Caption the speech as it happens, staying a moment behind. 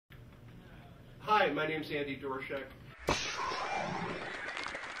Hi, my name's Andy Dorshek.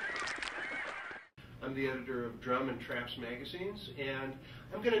 I'm the editor of Drum and Traps magazines, and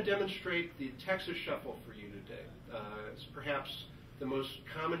I'm going to demonstrate the Texas Shuffle for you today. It's perhaps the most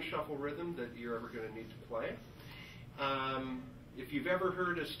common shuffle rhythm that you're ever going to need to play. If you've ever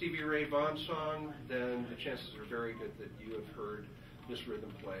heard a Stevie Ray Vaughan song, then the chances are very good that you have heard this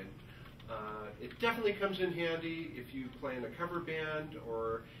rhythm played. It definitely comes in handy if you play in a cover band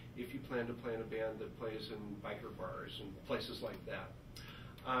or if you plan to play in a band that plays in biker bars and places like that.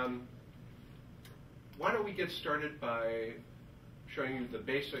 Why don't we get started by showing you the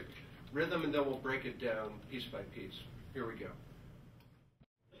basic rhythm, and then we'll break it down piece by piece. Here we go.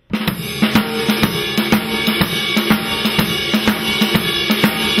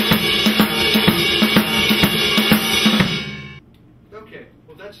 Okay,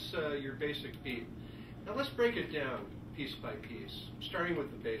 well that's your basic beat. Now let's break it down piece by piece, starting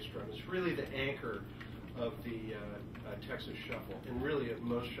with the bass drum. It's really the anchor of the Texas Shuffle, and really of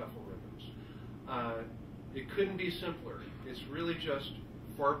most shuffle rhythms. It couldn't be simpler. It's really just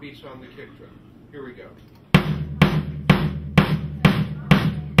 4 beats on the kick drum. Here we go.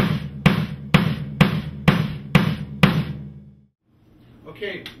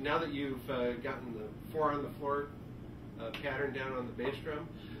 Okay, now that you've gotten the 4 on the floor pattern down on the bass drum,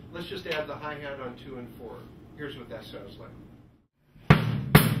 let's just add the hi-hat on 2 and 4. Here's what that sounds like.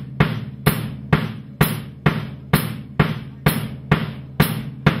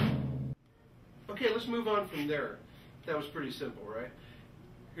 Okay, let's move on from there. That was pretty simple, right?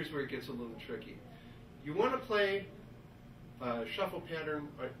 Here's where it gets a little tricky. You want to play a shuffle pattern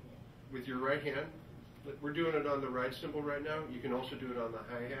with your right hand. We're doing it on the right cymbal right now. You can also do it on the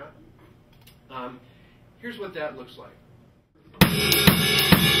hi-hat. Here's what that looks like.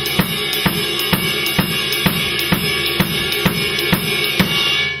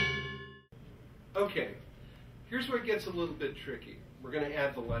 Okay, here's where it gets a little bit tricky. We're going to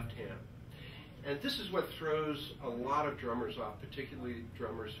add the left hand. And this is what throws a lot of drummers off, particularly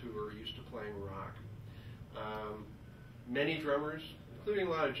drummers who are used to playing rock. Many drummers, including a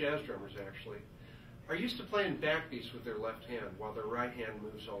lot of jazz drummers actually, are used to playing backbeats with their left hand while their right hand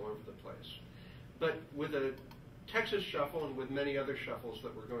moves all over the place. But with a Texas Shuffle and with many other shuffles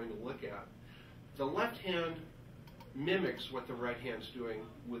that we're going to look at, the left hand mimics what the right hand's doing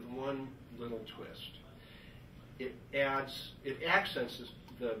with one little twist. It accents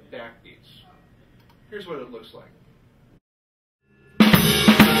the backbeats. Here's what it looks like.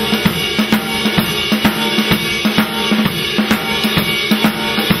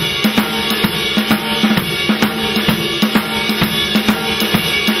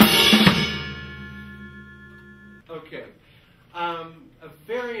 Okay, a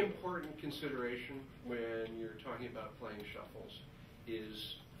very important consideration when you're talking about playing shuffles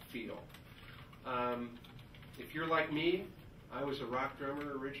is feel. If you're like me, I was a rock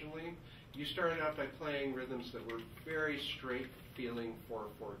drummer originally. You started out by playing rhythms that were very straight feeling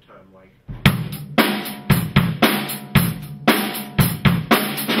 4/4 time, like.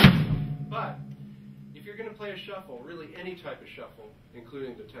 But if you're going to play a shuffle, really any type of shuffle,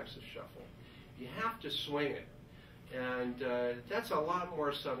 including the Texas Shuffle, you have to swing it. And that's a lot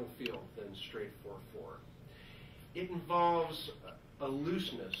more subtle feel than straight 4/4. It involves a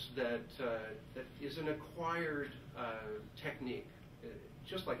looseness that is an acquired technique,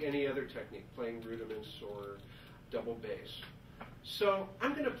 just like any other technique, playing rudiments or double bass. So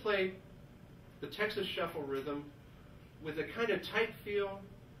I'm going to play the Texas Shuffle rhythm with a kind of tight feel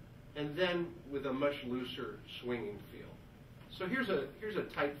and then with a much looser swinging feel. So here's a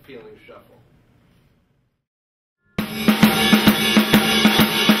tight feeling shuffle.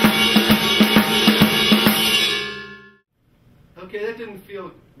 Okay, that didn't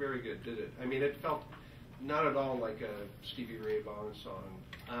feel very good, did it? I mean, it felt not at all like a Stevie Ray Vaughan song.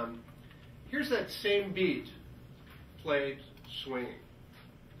 Here's that same beat played swinging.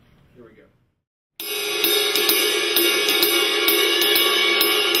 Here we go.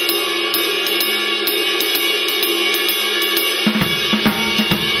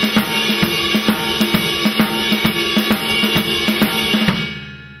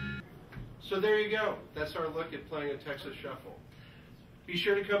 So there you go. That's our look at playing a Texas Shuffle. Be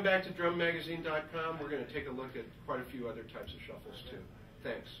sure to come back to drummagazine.com. We're going to take a look at quite a few other types of shuffles too.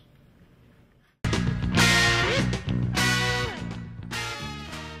 Thanks.